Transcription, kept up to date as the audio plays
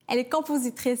Elle est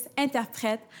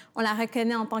compositrice-interprète. On la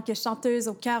reconnaît en tant que chanteuse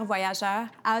au cœur voyageur.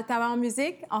 À Ottawa en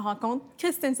musique, on rencontre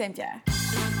Kristine St-Pierre.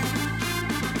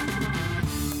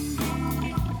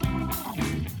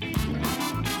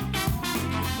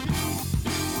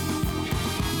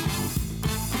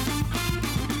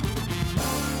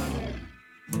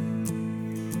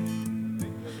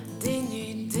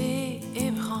 Dénudée,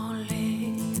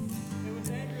 ébranlée,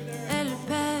 elle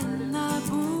peine à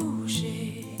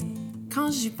bouger. Quand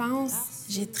j'y pense,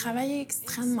 j'ai travaillé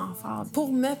extrêmement fort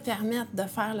pour me permettre de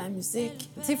faire la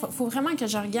musique. Tu sais, faut vraiment que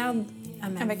je regarde à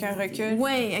ma Avec un recul.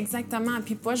 Oui, exactement.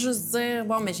 Puis pas juste dire,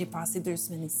 bon, mais j'ai passé 2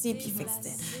 semaines ici, puis fait que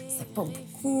c'était pas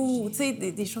beaucoup, tu sais,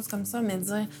 des choses comme ça, mais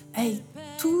dire, hey,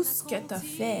 tout ce que t'as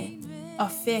fait a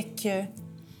fait que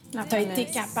t'as été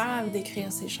capable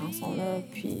d'écrire ces chansons-là,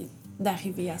 puis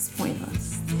d'arriver à ce point-là.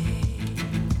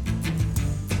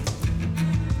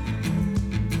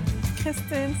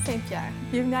 Kristine St-Pierre,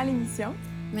 bienvenue à l'émission.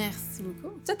 Merci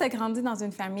beaucoup. Tu as grandi dans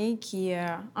une famille qui est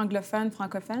anglophone,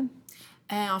 francophone?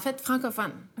 En fait,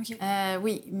 francophone. OK.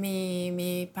 Oui,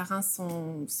 mes parents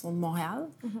sont de Montréal.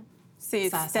 C'est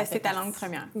fait ta langue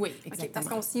première? Oui, Okay, exactement. parce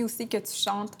qu'on sait aussi que tu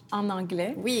chantes en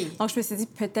anglais. Oui. Donc, je me suis dit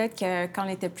peut-être que quand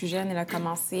elle était plus jeune, elle a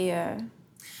commencé...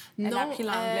 elle a appris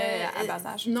l'anglais à bas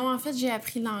âge. Non, en fait, j'ai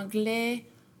appris l'anglais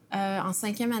en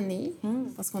 5e année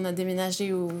parce qu'on a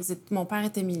déménagé Mon père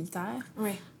était militaire.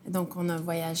 Oui. Donc, on a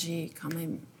voyagé quand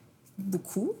même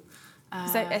beaucoup.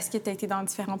 Est-ce que tu as été dans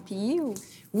différents pays? Ou...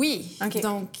 Oui. Okay.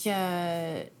 Donc,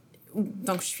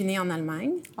 je suis née en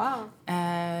Allemagne. Wow.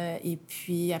 Et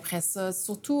puis, après ça,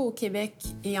 surtout au Québec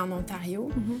et en Ontario.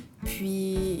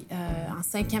 Puis, en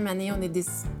 5e année, on est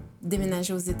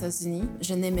déménagé aux États-Unis.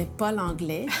 Je n'aimais pas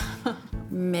l'anglais,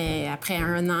 mais après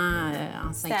 1 an,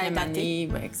 en 5e année,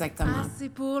 ouais, exactement. C'est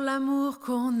pour l'amour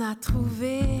qu'on a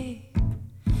trouvé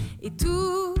et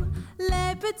tous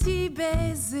les petits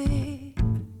baisers.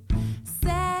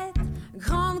 Cette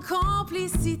grande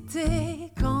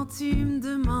complicité quand tu me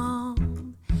demandes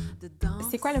de danser.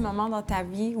 C'est quoi le moment dans ta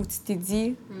vie où tu t'es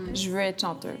dit « je veux être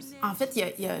chanteuse » ? En fait,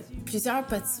 il y a plusieurs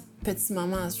petits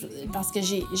moments parce que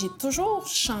j'ai toujours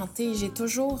chanté, j'ai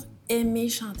toujours aimé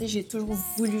chanter, j'ai toujours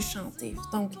voulu chanter.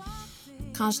 Donc,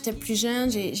 quand j'étais plus jeune,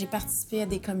 j'ai participé à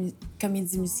des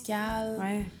comédies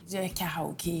musicales, du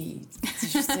karaoké.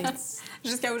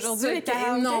 Jusqu'à aujourd'hui, les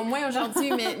karaokés? Non, moins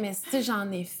aujourd'hui, mais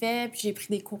j'en ai fait, puis j'ai pris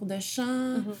des cours de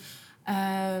chant.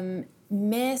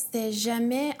 Mais c'était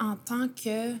jamais en tant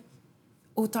que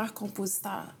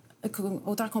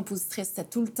auteure-compositrice. C'était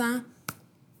tout le temps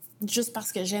juste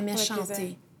parce que j'aimais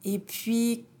chanter. Et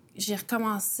puis, j'ai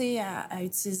recommencé à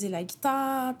utiliser la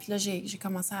guitare, puis là, j'ai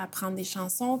commencé à apprendre des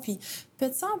chansons. Puis,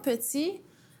 petit en petit,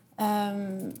 tu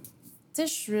sais,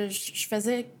 je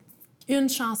faisais une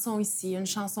chanson ici, une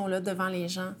chanson là, devant les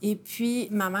gens. Et puis,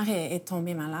 ma mère est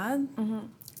tombée malade.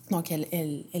 Donc,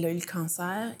 elle a eu le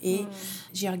cancer. Et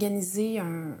j'ai organisé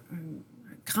un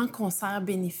grand concert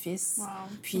bénéfice. Wow.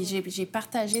 Puis, j'ai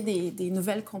partagé des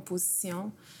nouvelles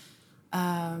compositions.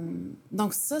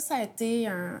 Donc, ça a été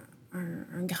un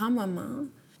grand moment.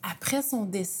 Après son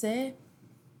décès,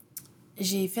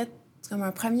 j'ai fait comme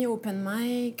un premier open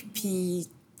mic, puis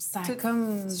ça a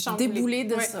comme déboulé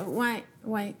de ça. Ouais.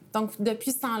 Donc,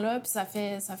 depuis ce temps-là, puis ça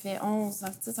fait 11,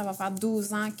 ça va faire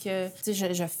 12 ans que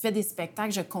je fais des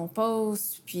spectacles, je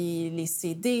compose, puis les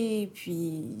CD,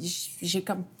 puis j'ai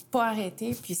comme pas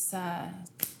arrêté, puis ça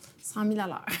 100 000 à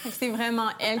l'heure. C'est vraiment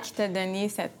elle qui t'a donné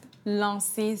cette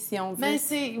lancée, si on veut. Ben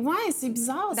c'est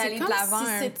bizarre. D'aller c'est comme de l'avant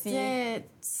si c'était...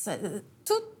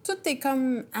 Tout est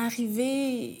comme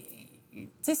arrivé...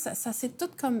 Tu sais, ça s'est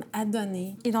tout comme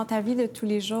adonné. Et dans ta vie de tous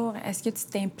les jours, est-ce que tu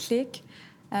t'impliques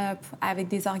avec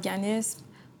des organismes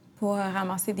pour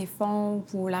ramasser des fonds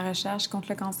pour la recherche contre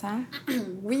le cancer?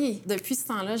 Oui. Depuis ce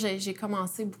temps-là, j'ai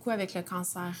commencé beaucoup avec le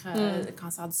cancer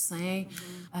du sein.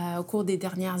 Au cours des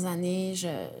dernières années,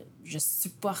 je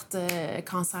supporte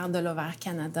Cancer de l'ovaire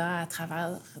Canada à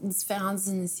travers différentes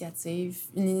initiatives.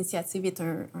 Une initiative est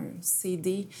un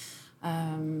CD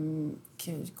qu'on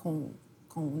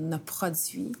a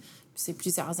produit. Puis c'est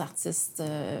plusieurs artistes,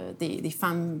 des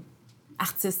femmes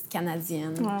artistes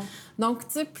canadiennes. Wow. Donc,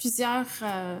 tu sais,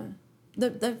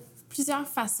 de plusieurs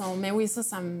façons. Mais oui,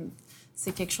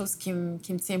 c'est quelque chose qui me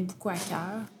tient beaucoup à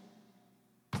cœur.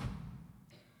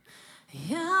 Il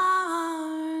y a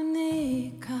un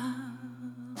écart,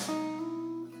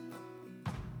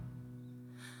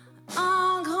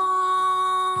 un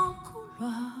grand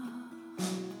couloir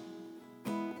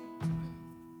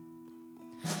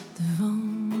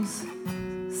devant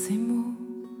ces mots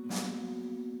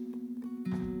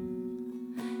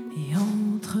et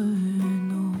entre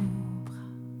nos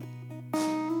bras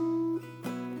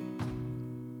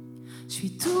Je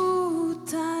suis tout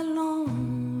à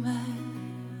l'envers.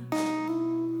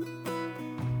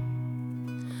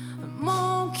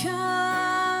 Mon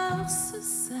cœur se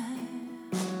serre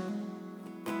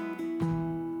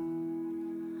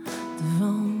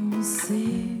devant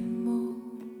ces mots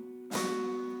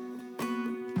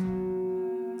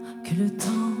que le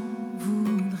temps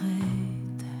voudrait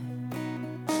taire.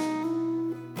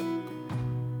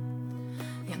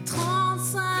 Il y a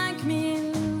 35 000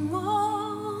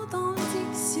 mots dans le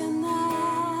dictionnaire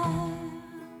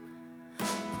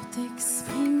pour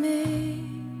t'exprimer.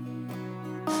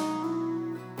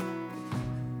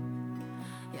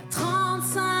 Il y a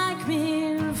 35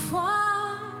 000 fois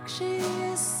que j'ai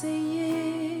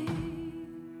essayé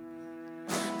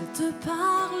de te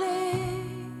parler.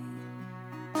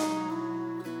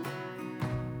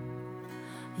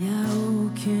 Y a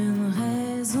aucune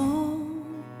raison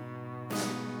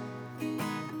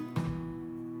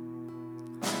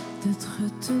de te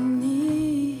retenir.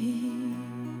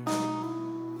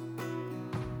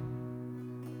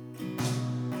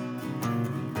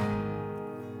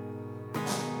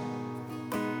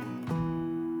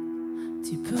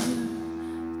 Tu peux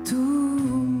tout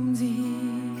me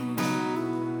dire,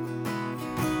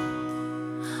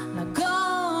 la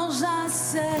gorge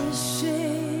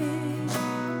asséchée,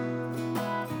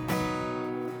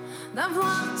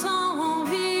 d'avoir tant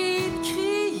envie de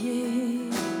crier,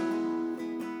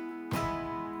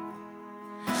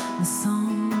 mais sans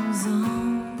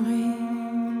un bruit.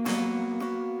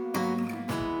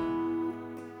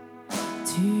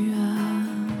 Tu as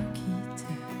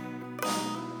quitté.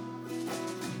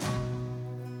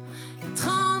 Il y a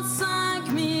 35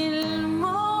 000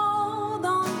 mots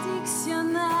dans le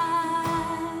dictionnaire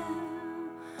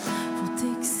pour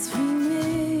t'exprimer.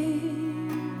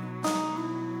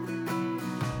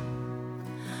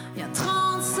 Il y a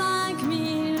 35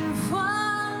 000 fois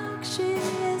que j'ai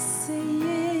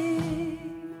essayé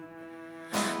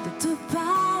de te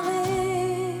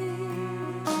parler.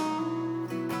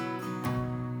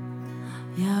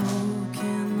 Il n'y a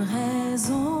aucune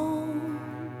raison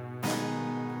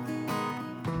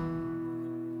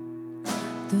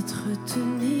de te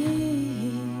retenir.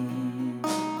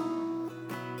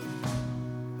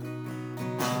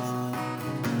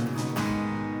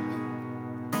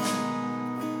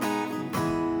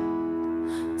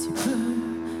 Tu peux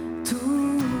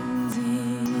tout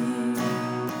dire.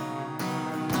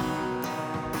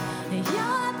 Et il y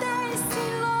a des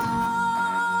silences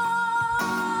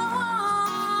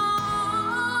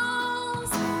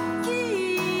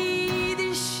qui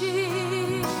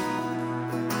déchirent,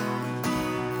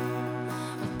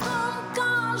 comme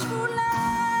quand je voulais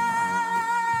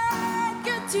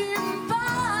que tu me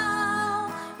parles,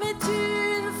 mais tu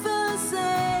ne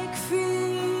faisais que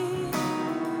fuir.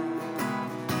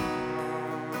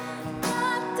 Y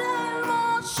a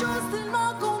tellement de choses,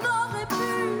 tellement qu'on aurait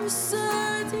pu se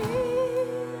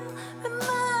dire, mais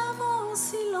même en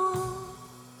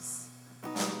silence,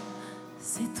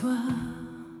 c'est toi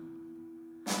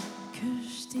que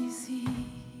je désire.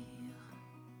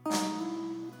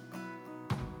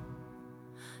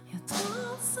 Y a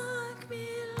 35 000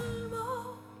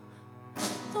 mots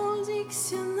dans le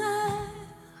dictionnaire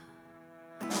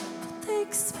pour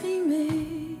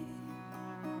t'exprimer.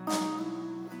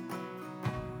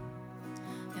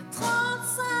 Y a 35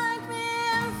 000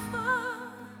 fois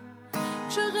que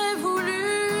j'aurais voulu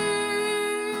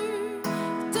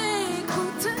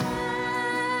t'écouter,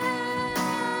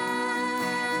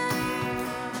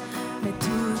 mais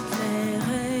toutes les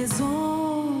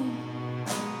raisons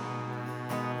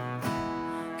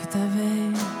que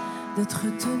t'avais de te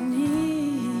retenir,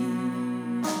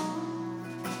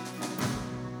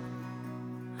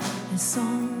 elles sont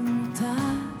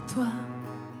à toi.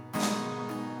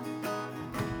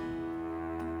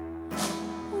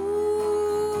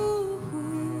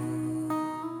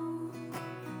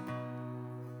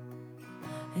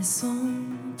 Elles sont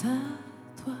à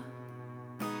toi.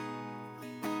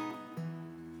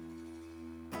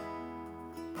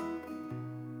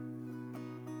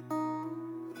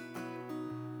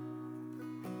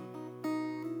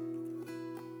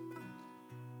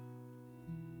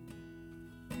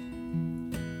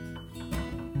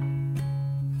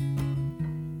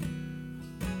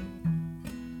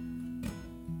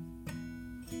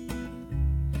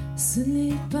 Ce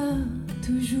n'est pas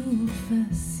toujours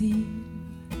facile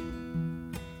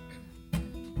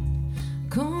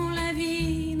quand la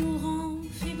vie nous rend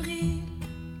fébriles.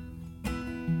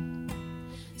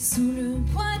 Sous le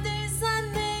poids des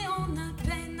années, on a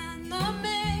peine à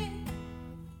nommer.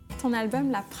 Ton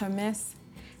album La Promesse,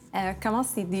 Comment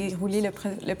s'est déroulé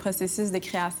le processus de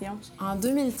création? En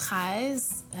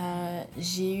 2013,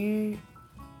 j'ai eu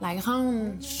la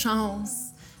grande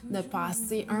chance de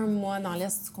passer un mois dans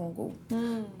l'Est du Congo,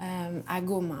 à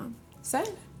Goma. Seule?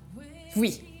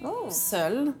 Oui, Oh!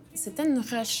 seule. C'était une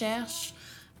recherche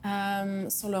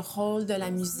sur le rôle de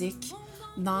la musique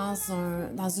dans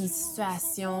une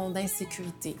situation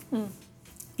d'insécurité.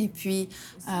 Et puis,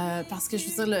 parce que je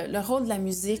veux dire, le rôle de la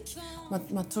musique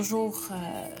m'a toujours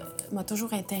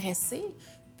intéressée.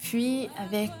 Puis,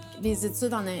 avec les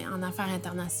études en affaires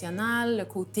internationales, le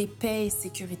côté paix et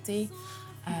sécurité,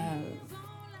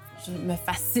 je me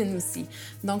fascine aussi.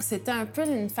 Donc, c'était un peu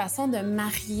une façon de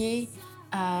marier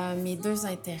mes deux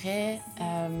intérêts,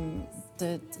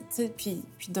 puis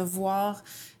de voir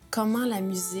comment la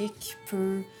musique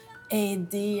peut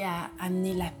aider à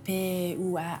amener la paix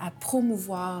ou à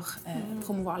promouvoir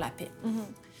la paix.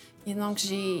 Et donc,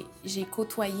 j'ai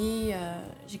côtoyé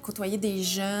des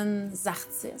jeunes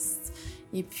artistes.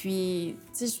 Et puis,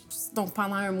 donc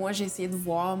pendant un mois, j'ai essayé de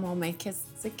voir,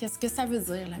 qu'est-ce que ça veut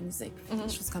dire, la musique,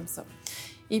 des choses comme ça.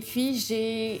 Et puis,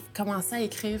 j'ai commencé à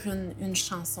écrire une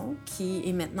chanson qui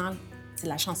est maintenant, c'est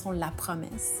la chanson « La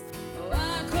promesse ».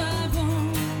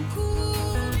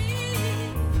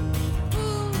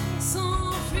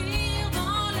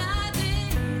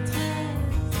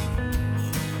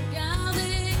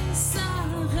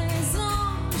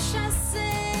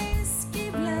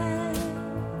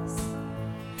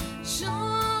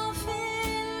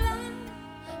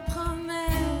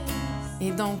 Et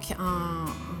donc, en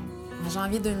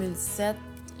janvier 2017,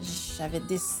 j'avais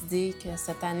décidé que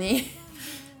cette année,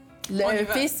 le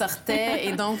EP sortait.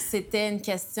 Et donc, c'était une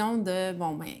question de,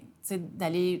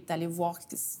 d'aller voir,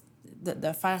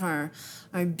 de faire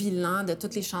un bilan de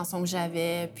toutes les chansons que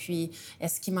j'avais, puis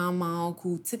est-ce qu'il m'en manque,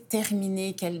 ou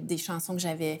terminer des chansons que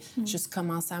j'avais juste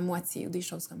commencé à moitié, ou des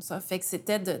choses comme ça. Fait que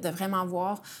c'était de vraiment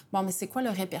voir, mais c'est quoi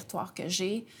le répertoire que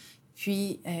j'ai,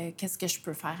 puis qu'est-ce que je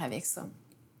peux faire avec ça.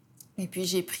 Et puis,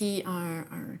 j'ai pris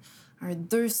un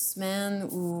 2 semaines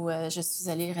où je suis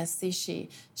allée rester chez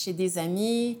des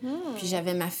amis. Puis,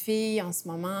 j'avais ma fille en ce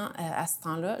moment, à ce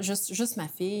temps-là, juste ma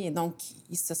fille. Et donc,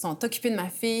 ils se sont occupés de ma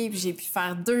fille. Puis, j'ai pu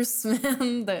faire 2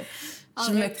 semaines de...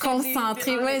 Je me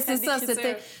concentrais. Oui, c'est ça.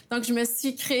 Donc, je me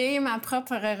suis créée ma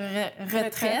propre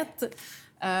retraite.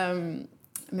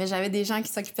 Mais j'avais des gens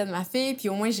qui s'occupaient de ma fille. Puis,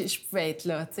 au moins, je pouvais être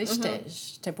là. Tu sais,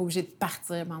 j'étais pas obligée de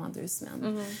partir pendant 2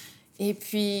 semaines. Et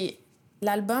puis,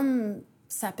 l'album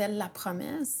s'appelle « La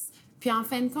promesse ». Puis, en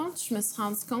fin de compte, je me suis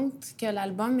rendu compte que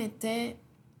l'album était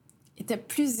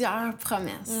plusieurs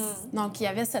promesses. Donc, il y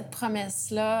avait cette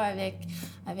promesse-là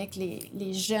avec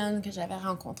les jeunes que j'avais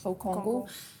rencontrés au Congo.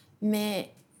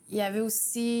 Mais il y avait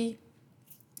aussi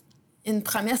une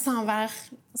promesse envers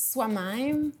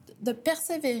soi-même, de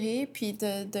persévérer puis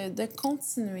de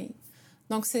continuer.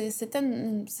 Donc, c'était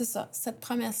ça, cette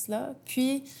promesse-là.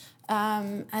 Puis,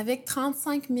 avec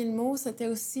 35 000 mots, c'était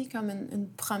aussi comme une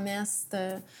promesse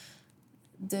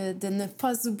de ne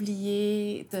pas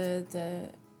oublier,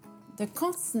 de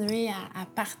continuer à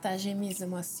partager mes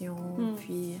émotions,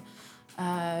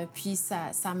 puis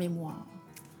sa mémoire.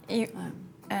 Et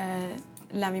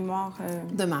la mémoire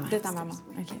de ma mère. De ta maman.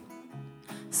 OK.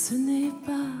 Ce n'est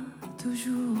pas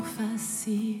toujours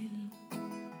facile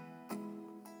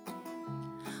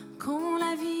quand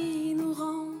la vie nous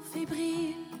rend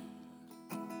fébriles.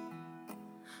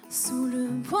 Sous le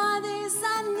poids des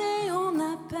années, on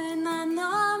a peine à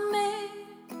nommer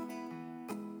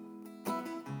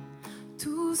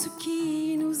tout ce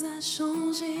qui nous a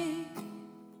changés.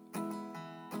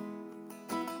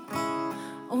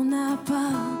 On n'a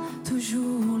pas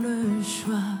toujours le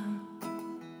choix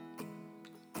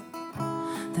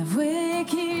d'avouer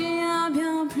qu'il y a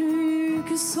bien plus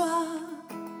que soi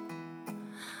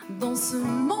dans ce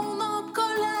monde en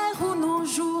colère où nos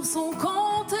jours sont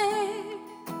comptés.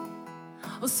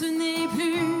 Oh, ce n'est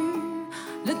plus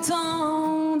le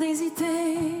temps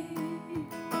d'hésiter.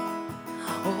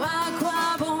 Oh, à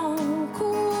quoi bon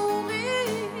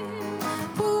courir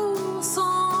pour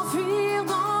s'enfuir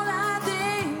dans la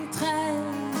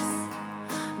détresse?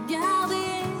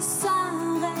 Garder sa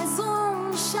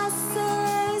raison,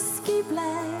 chasser ce qui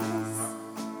blesse.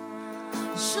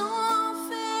 J'en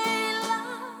fais la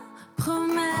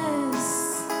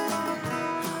promesse.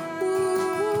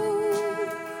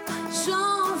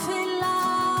 J'en fais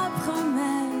la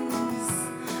promesse.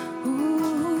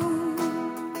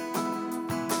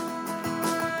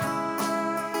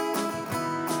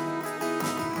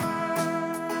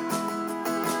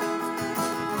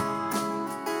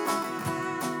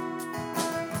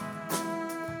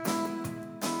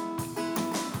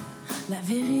 La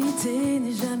vérité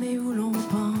n'est jamais où l'on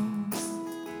pense.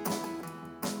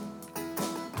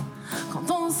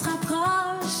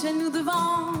 elle nous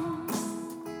devance.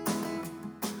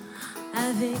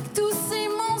 Avec tous ces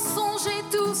mensonges et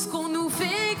tout ce qu'on nous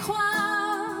fait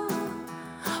croire,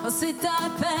 oh, c'est à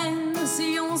peine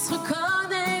si on se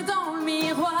reconnaît dans le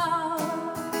miroir.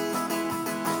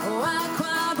 Oh, à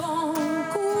quoi bon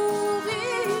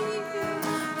courir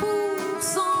pour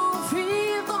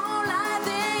s'enfuir dans la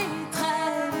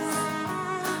détresse,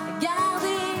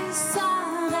 garder sa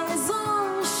raison,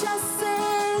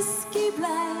 chasser ce qui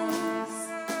blesse.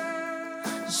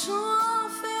 J'en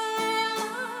fais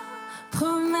la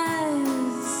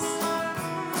promesse.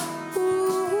 Ouh,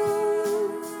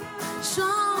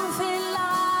 j'en fais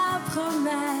la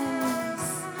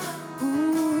promesse. Ouh.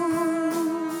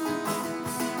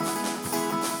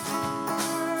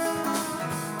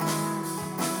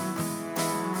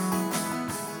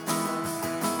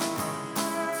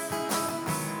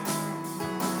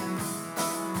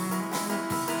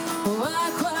 Oh, à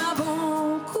quoi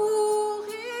bon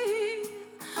courir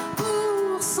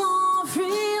pour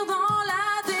s'enfuir dans la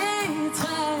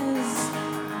détresse,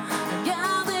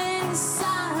 garder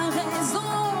sa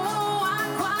raison. Oh, à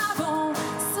quoi bon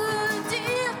se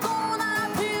dire qu'on n'a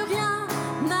plus rien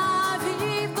à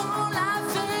vivre dans la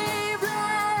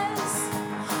faiblesse.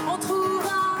 On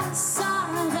trouvera sa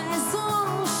raison,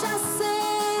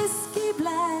 chasser ce qui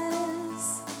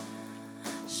blesse.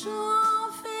 J'en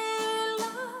fais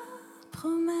la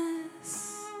promesse.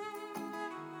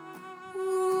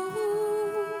 Ouh,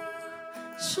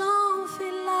 j'en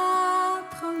fais la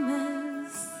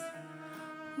promesse.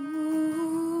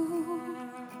 Ouh,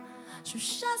 je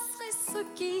chasserai ce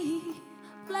qui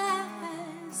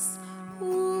blesse.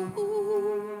 Ouh,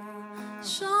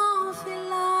 j'en fais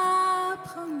la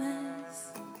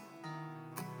promesse.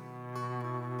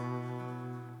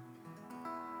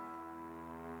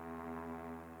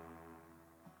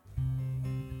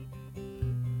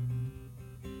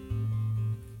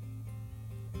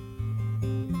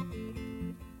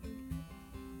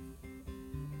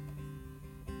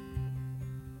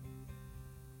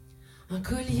 Un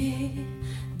collier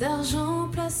d'argent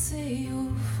placé au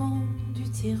fond du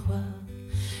tiroir,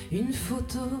 une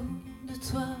photo de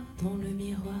toi dans le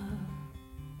miroir,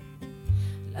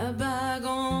 la bague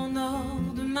en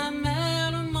or de ma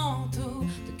mère, le manteau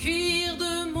de cuir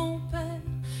de mon père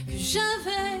que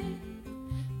j'avais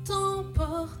tant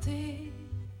porté.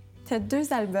 Tu as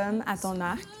 2 albums à ton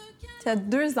arc, tu as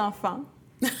 2 enfants.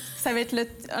 Ça va être là,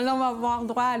 on va avoir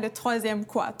droit à le 3e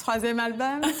quoi? 3e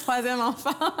album, 3e enfant.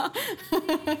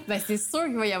 Ben, c'est sûr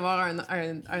qu'il va y avoir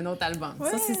un autre album. Ouais.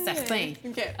 Ça, c'est certain.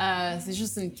 OK. C'est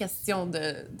juste une question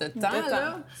de temps.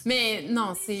 Là. Mais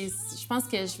non, je pense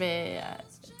que je vais...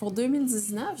 pour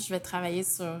 2019, je vais travailler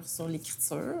sur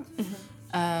l'écriture.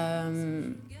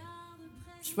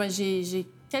 J'ai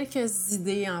quelques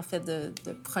idées, en fait, de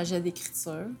projets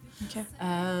d'écriture. OK.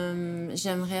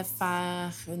 J'aimerais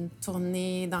faire une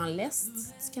tournée dans l'Est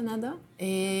du Canada.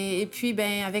 Et puis,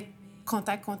 ben avec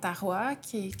Contact Ontario,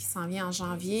 qui s'en vient en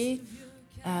janvier,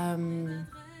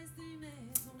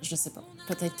 je sais pas.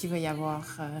 Peut-être qu'il va y avoir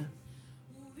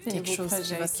quelque chose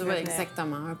qui va sortir.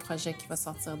 Exactement, un projet qui va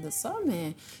sortir de ça.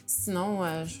 Mais sinon,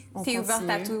 on continue. T'es ouverte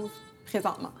à tout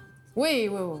présentement? Oui.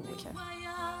 OK.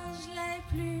 Voyages les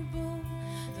plus beaux,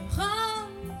 de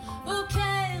Rome au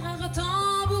Caire à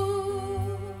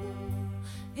Retambour.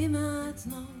 Et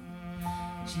maintenant,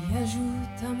 j'y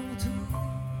ajoute à mon tour.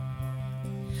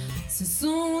 Ce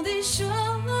sont des choses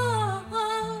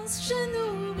que je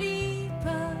n'oublie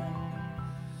pas.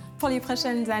 Pour les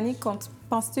prochaines années,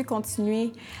 penses-tu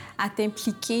continuer à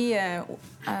t'impliquer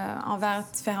envers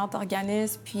différents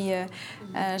organismes? Puis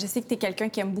je sais que tu es quelqu'un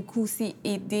qui aime beaucoup aussi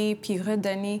aider puis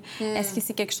redonner. Est-ce que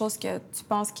c'est quelque chose que tu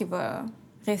penses qui va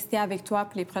rester avec toi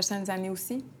pour les prochaines années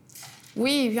aussi?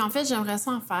 Oui, puis en fait, j'aimerais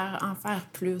ça en faire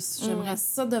plus. J'aimerais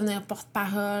ça devenir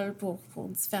porte-parole pour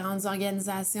différentes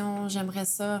organisations. J'aimerais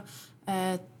ça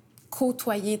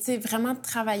côtoyer, tu sais, vraiment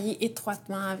travailler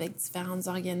étroitement avec différentes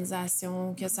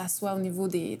organisations, que ça soit au niveau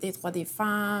des droits des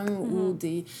femmes ou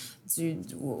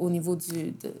au niveau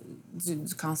du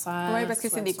cancer. Oui, parce que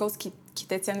c'est des causes qui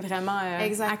te tiennent vraiment à cœur.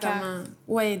 Exactement.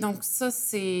 Oui, donc ça,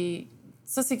 c'est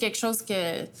quelque chose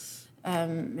que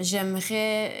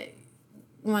j'aimerais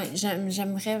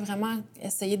vraiment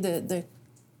essayer de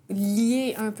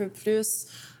lier un peu plus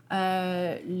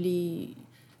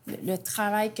le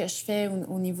travail que je fais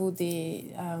au niveau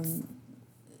des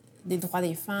droits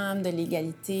des femmes, de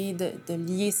l'égalité, de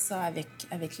lier ça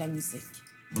avec la musique.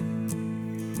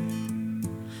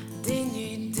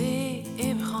 Dénudée,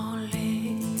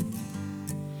 ébranlée,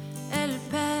 elle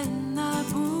peine à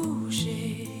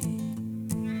bouger,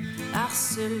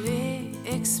 harcelée,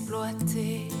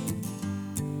 exploitée,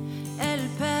 elle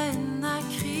peine à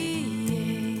crier.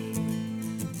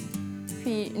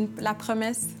 la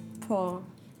promesse pour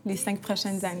les 5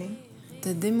 prochaines années?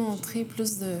 De démontrer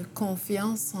plus de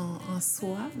confiance en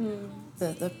soi,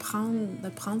 de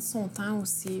prendre son temps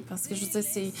aussi. Parce que, je veux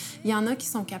dire, il y en a qui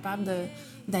sont capables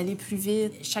d'aller plus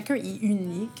vite. Chacun est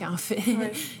unique, en fait. Oui.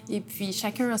 Et puis,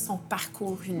 chacun a son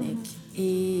parcours unique.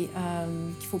 Et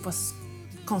qu'il ne faut pas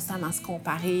constamment se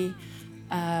comparer.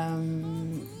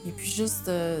 Et puis, juste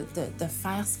de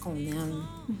faire ce qu'on aime.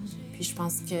 Puis, je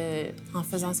pense qu'en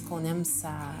faisant ce qu'on aime,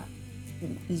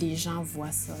 les gens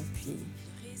voient ça. Puis,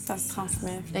 ça se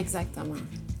transmet. Exactement.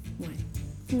 Oui.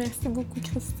 Merci beaucoup,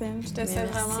 Kristine. Je te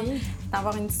souhaite vraiment Merci.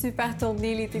 d'avoir une super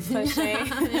tournée l'été prochain.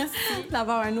 Merci.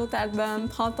 D'avoir un autre album.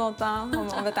 Prends ton temps.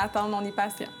 On va t'attendre. On est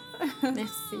patient.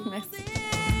 Merci. Merci.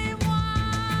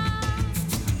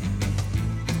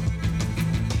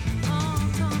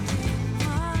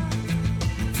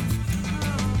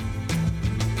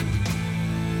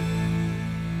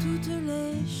 Toutes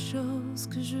les choses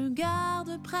que je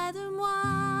garde près de moi,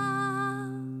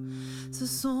 ce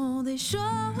sont des choses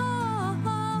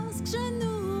que je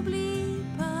n'oublie